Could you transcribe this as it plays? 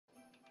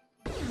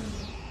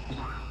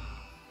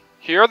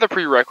Here are the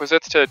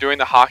prerequisites to doing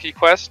the Haki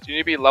quest. You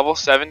need to be level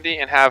 70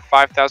 and have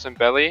 5,000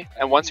 belly.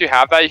 And once you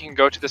have that, you can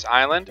go to this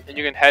island and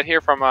you can head here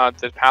from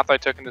the path I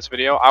took in this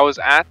video. I was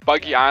at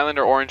Buggy Island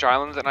or Orange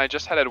Island and I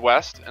just headed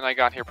west and I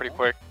got here pretty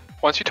quick.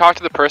 Once you talk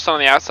to the person on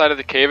the outside of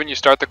the cave and you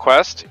start the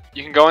quest,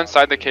 you can go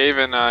inside the cave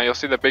and you'll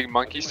see the big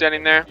monkey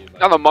standing there.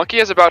 Now the monkey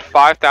has about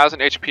 5,000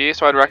 HP,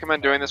 so I'd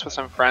recommend doing this with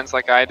some friends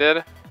like I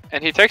did.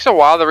 And he takes a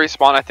while to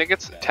respawn. I think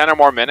it's 10 or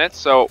more minutes.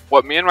 So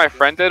what me and my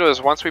friend did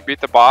was once we beat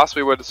the boss,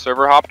 we would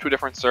server hop to a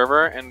different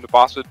server and the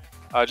boss would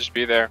just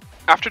be there.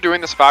 After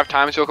doing this 5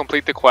 times, you'll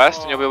complete the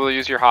quest and you'll be able to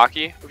use your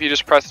Haki if you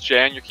just press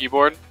J on your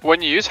keyboard.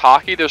 When you use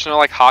Haki, there's no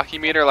like Haki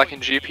meter like in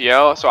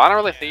GPO, so I don't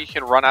really think you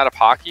can run out of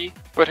Haki.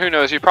 But who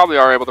knows, you probably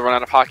are able to run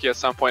out of Haki at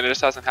some point. It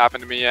just hasn't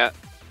happened to me yet.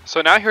 So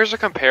now here's a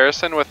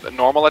comparison with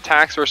normal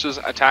attacks versus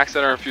attacks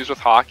that are infused with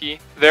Haki.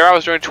 There I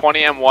was doing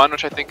 20 M1,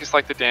 which I think is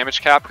like the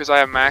damage cap because I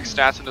have max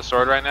stats in the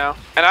sword right now.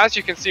 And as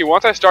you can see,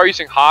 once I start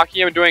using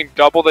Haki, I'm doing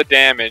double the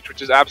damage,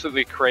 which is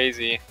absolutely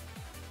crazy.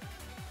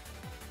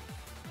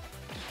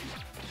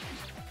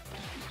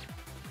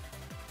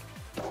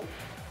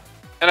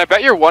 And I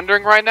bet you're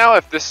wondering right now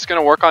if this is going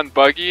to work on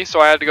Buggy,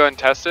 so I had to go and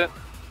test it.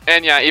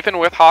 And yeah, even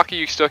with Haki,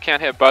 you still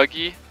can't hit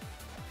Buggy.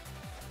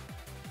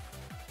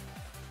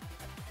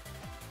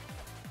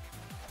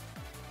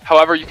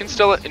 However, you can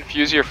still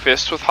infuse your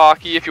fists with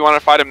Haki if you want to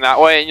fight him that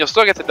way, and you'll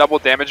still get the double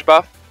damage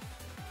buff.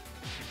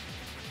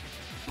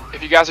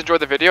 If you guys enjoyed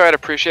the video, I'd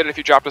appreciate it if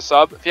you dropped a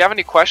sub. If you have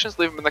any questions,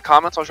 leave them in the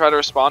comments. I'll try to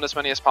respond as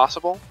many as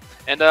possible.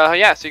 And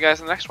yeah, see you guys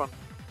in the next one.